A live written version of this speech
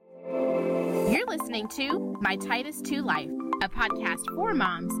listening to My Titus 2 Life, a podcast for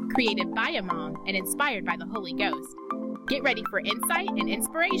moms, created by a mom, and inspired by the Holy Ghost. Get ready for insight and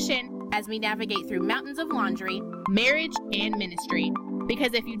inspiration as we navigate through mountains of laundry, marriage, and ministry.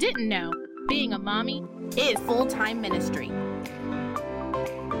 Because if you didn't know, being a mommy is full-time ministry.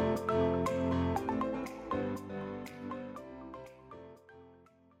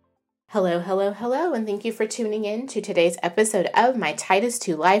 Hello, and thank you for tuning in to today's episode of My Titus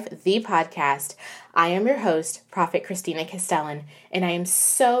 2 Life, the podcast. I am your host, Prophet Christina Castellan, and I am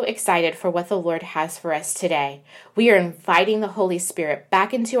so excited for what the Lord has for us today. We are inviting the Holy Spirit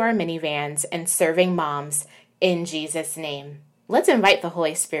back into our minivans and serving moms in Jesus' name. Let's invite the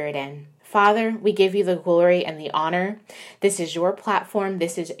Holy Spirit in. Father, we give you the glory and the honor. This is your platform.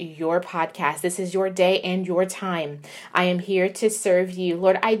 This is your podcast. This is your day and your time. I am here to serve you.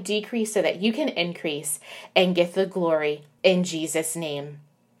 Lord, I decrease so that you can increase and get the glory in Jesus' name.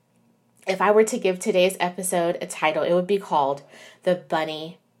 If I were to give today's episode a title, it would be called The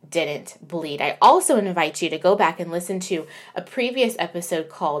Bunny Didn't Bleed. I also invite you to go back and listen to a previous episode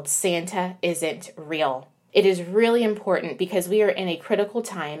called Santa Isn't Real. It is really important because we are in a critical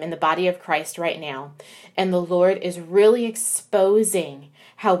time in the body of Christ right now, and the Lord is really exposing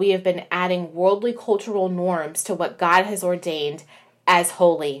how we have been adding worldly cultural norms to what God has ordained as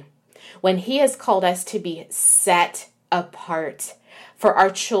holy, when He has called us to be set apart, for our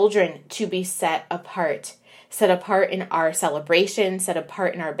children to be set apart in our celebration, set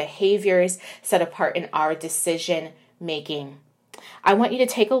apart in our behaviors, set apart in our decision making. I want you to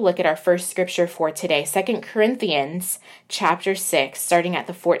take a look at our first scripture for today, 2 Corinthians chapter 6, starting at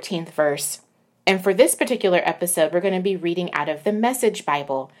the 14th verse. And for this particular episode, we're going to be reading out of the Message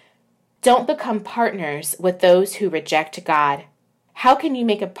Bible. Don't become partners with those who reject God. How can you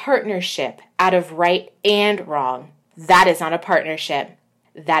make a partnership out of right and wrong? That is not a partnership.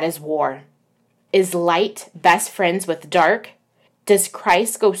 That is war. Is light best friends with dark? Does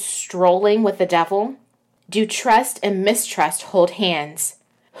Christ go strolling with the devil? Do trust and mistrust hold hands?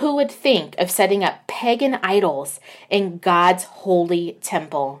 Who would think of setting up pagan idols in God's holy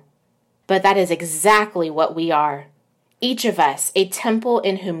temple? But that is exactly what we are. Each of us, a temple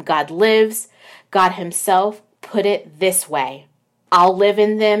in whom God lives. God Himself put it this way: I'll live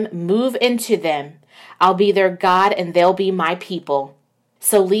in them, move into them. I'll be their God and they'll be my people.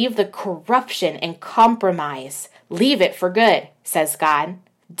 So leave the corruption and compromise. Leave it for good, says God.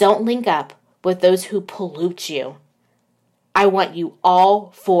 Don't link up with those who pollute you. I want you all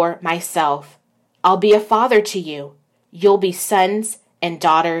for myself. I'll be a father to you. You'll be sons and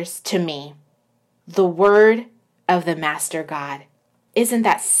daughters to me. The word of the Master God. Isn't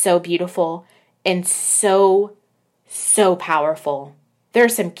that so beautiful and so powerful? There are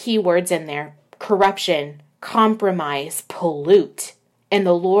some key words in there: corruption, compromise, pollute. And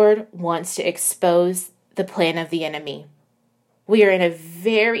the Lord wants to expose the plan of the enemy. We are in a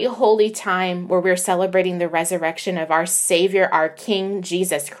very holy time where we're celebrating the resurrection of our Savior, our King,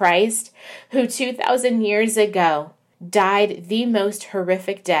 Jesus Christ, who 2,000 years ago died the most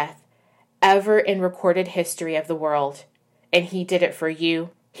horrific death ever in recorded history of the world. And He did it for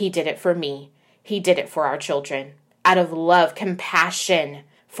you. He did it for me. He did it for our children. Out of love, compassion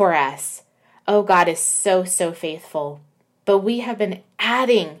for us. Oh, God is so faithful. But we have been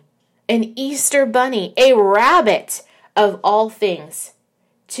adding an Easter bunny, a rabbit, of all things,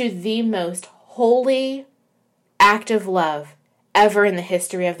 to the most holy act of love ever in the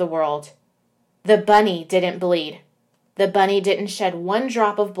history of the world. The bunny didn't bleed. The bunny didn't shed one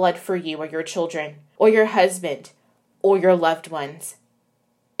drop of blood for you or your children, or your husband, or your loved ones.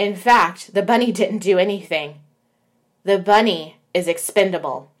 In fact, the bunny didn't do anything. The bunny is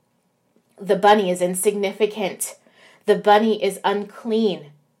expendable. The bunny is insignificant. The bunny is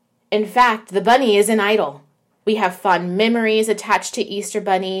unclean. In fact, the bunny is an idol. We have fond memories attached to Easter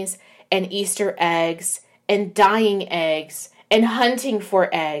bunnies and Easter eggs and dyeing eggs and hunting for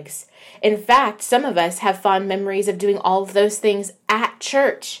eggs. In fact, some of us have fond memories of doing all of those things at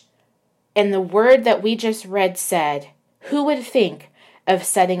church. And the word that we just read said, who would think of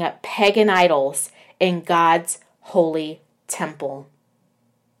setting up pagan idols in God's holy temple?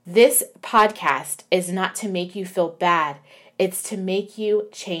 This podcast is not to make you feel bad. It's to make you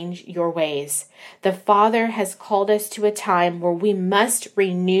change your ways. The Father has called us to a time where we must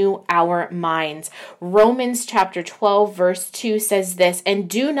renew our minds. Romans chapter 12 verse 2 says this, and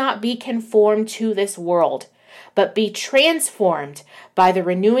do not be conformed to this world, but be transformed by the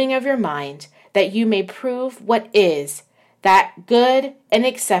renewing of your mind, that you may prove what is that good and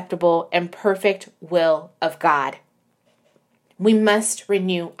acceptable and perfect will of God. We must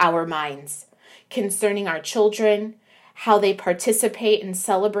renew our minds concerning our children, how they participate and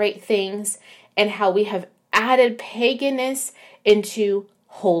celebrate things, and how we have added paganness into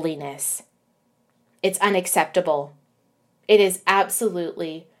holiness. It's unacceptable. It is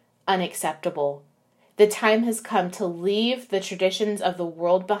absolutely unacceptable. The time has come to leave the traditions of the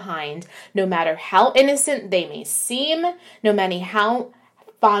world behind, no matter how innocent they may seem, no matter how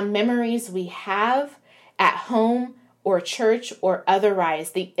fond memories we have at home or church or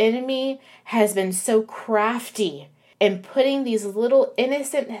otherwise. The enemy has been so crafty in putting these little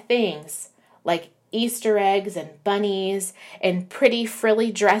innocent things like Easter eggs and bunnies and pretty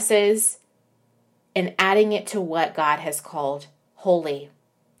frilly dresses and adding it to what God has called holy.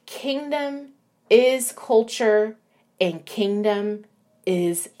 Kingdom is culture and kingdom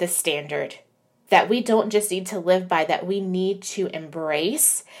is the standard that we don't just need to live by, that we need to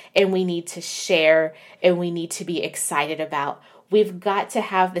embrace and we need to share and we need to be excited about. We've got to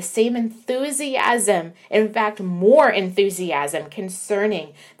have the same enthusiasm, in fact, more enthusiasm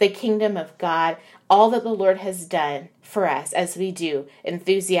concerning the kingdom of God, all that the Lord has done for us as we do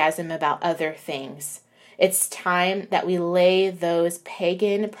enthusiasm about other things. It's time that we lay those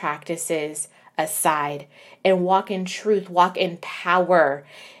pagan practices aside and walk in truth, walk in power.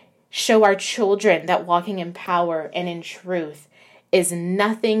 Show our children that walking in power and in truth is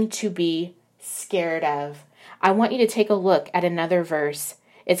nothing to be scared of. I want you to take a look at another verse.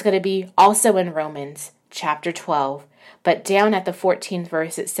 It's going to be also in Romans chapter 12. But down at the 14th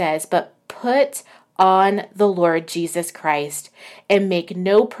verse it says, "But put on the Lord Jesus Christ and make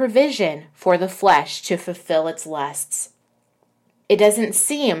no provision for the flesh to fulfill its lusts." It doesn't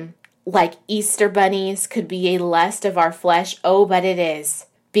seem like Easter bunnies could be a lust of our flesh. Oh, but it is.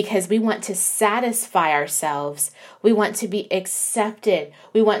 Because we want to satisfy ourselves. We want to be accepted.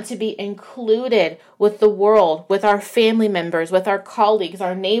 We want to be included with the world, with our family members, with our colleagues,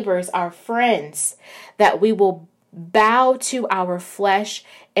 our neighbors, our friends. That we will bow to our flesh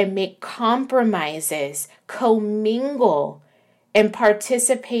and make compromises, commingle, and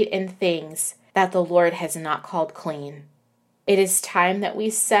participate in things that the Lord has not called clean. It is time that we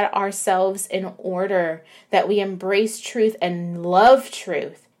set ourselves in order, that we embrace truth and love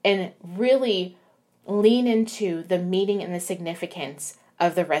truth and really lean into the meaning and the significance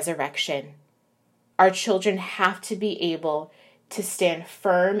of the resurrection. Our children have to be able to stand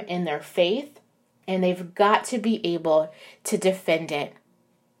firm in their faith, and they've got to be able to defend it.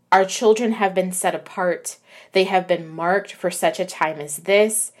 Our children have been set apart. They have been marked for such a time as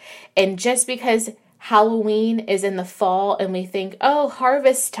this. And just because Halloween is in the fall and we think, oh,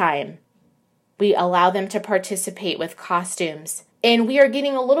 harvest time, we allow them to participate with costumes. And we are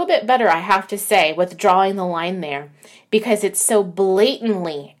getting a little bit better, I have to say, with drawing the line there because it's so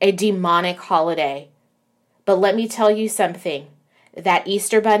blatantly a demonic holiday. But let me tell you something. That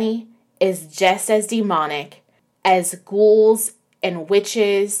Easter bunny is just as demonic as ghouls and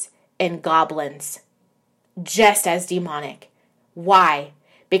witches and goblins. Just as demonic. Why?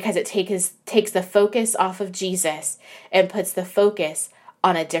 Because it takes the focus off of Jesus and puts the focus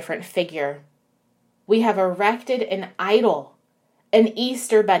on a different figure. We have erected an idol, an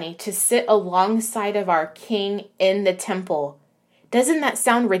Easter bunny, to sit alongside of our King in the temple. Doesn't that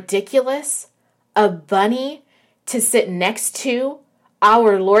sound ridiculous? A bunny to sit next to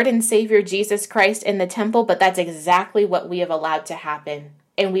our Lord and Savior Jesus Christ in the temple, but that's exactly what we have allowed to happen.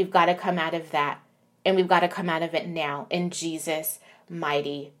 And we've got to come out of that. And we've got to come out of it now in Jesus'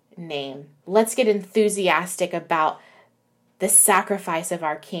 mighty name. Let's get enthusiastic about the sacrifice of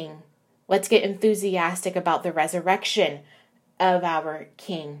our King. Let's get enthusiastic about the resurrection of our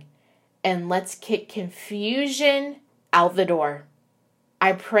King. And let's kick confusion out the door.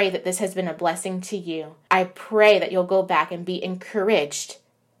 I pray that this has been a blessing to you. I pray that you'll go back and be encouraged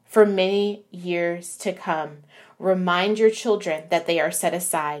for many years to come. Remind your children that they are set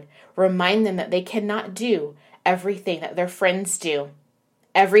aside. Remind them that they cannot do everything that their friends do,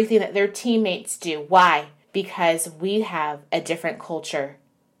 everything that their teammates do. Why? Because we have a different culture.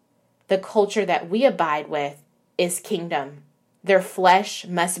 The culture that we abide with is kingdom. Their flesh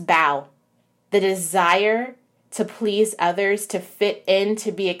must bow. The desire to please others, to fit in,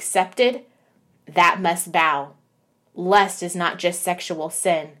 to be accepted, that must bow. Lust is not just sexual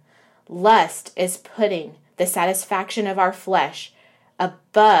sin. Lust is putting the satisfaction of our flesh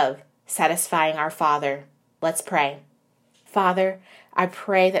above satisfying our Father. Let's pray. Father, I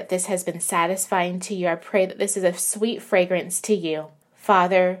pray that this has been satisfying to you. I pray that this is a sweet fragrance to you.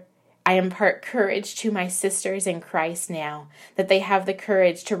 Father, I impart courage to my sisters in Christ now, that they have the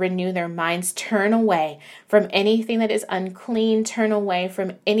courage to renew their minds, turn away from anything that is unclean, turn away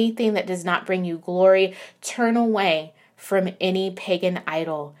from anything that does not bring you glory, turn away from any pagan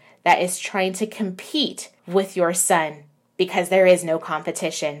idol that is trying to compete with your Son, because there is no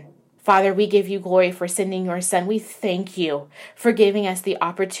competition. Father, we give you glory for sending your Son. We thank you for giving us the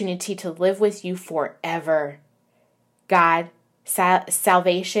opportunity to live with you forever. God,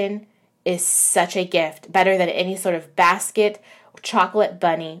 salvation is such a gift, better than any sort of basket, chocolate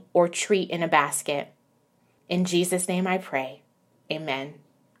bunny, or treat in a basket. In Jesus' name I pray. Amen.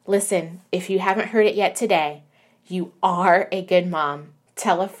 Listen, if you haven't heard it yet today, you are a good mom.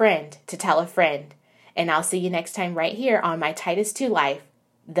 Tell a friend to tell a friend. And I'll see you next time right here on My Titus 2 Life,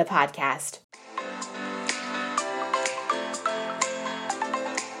 the podcast.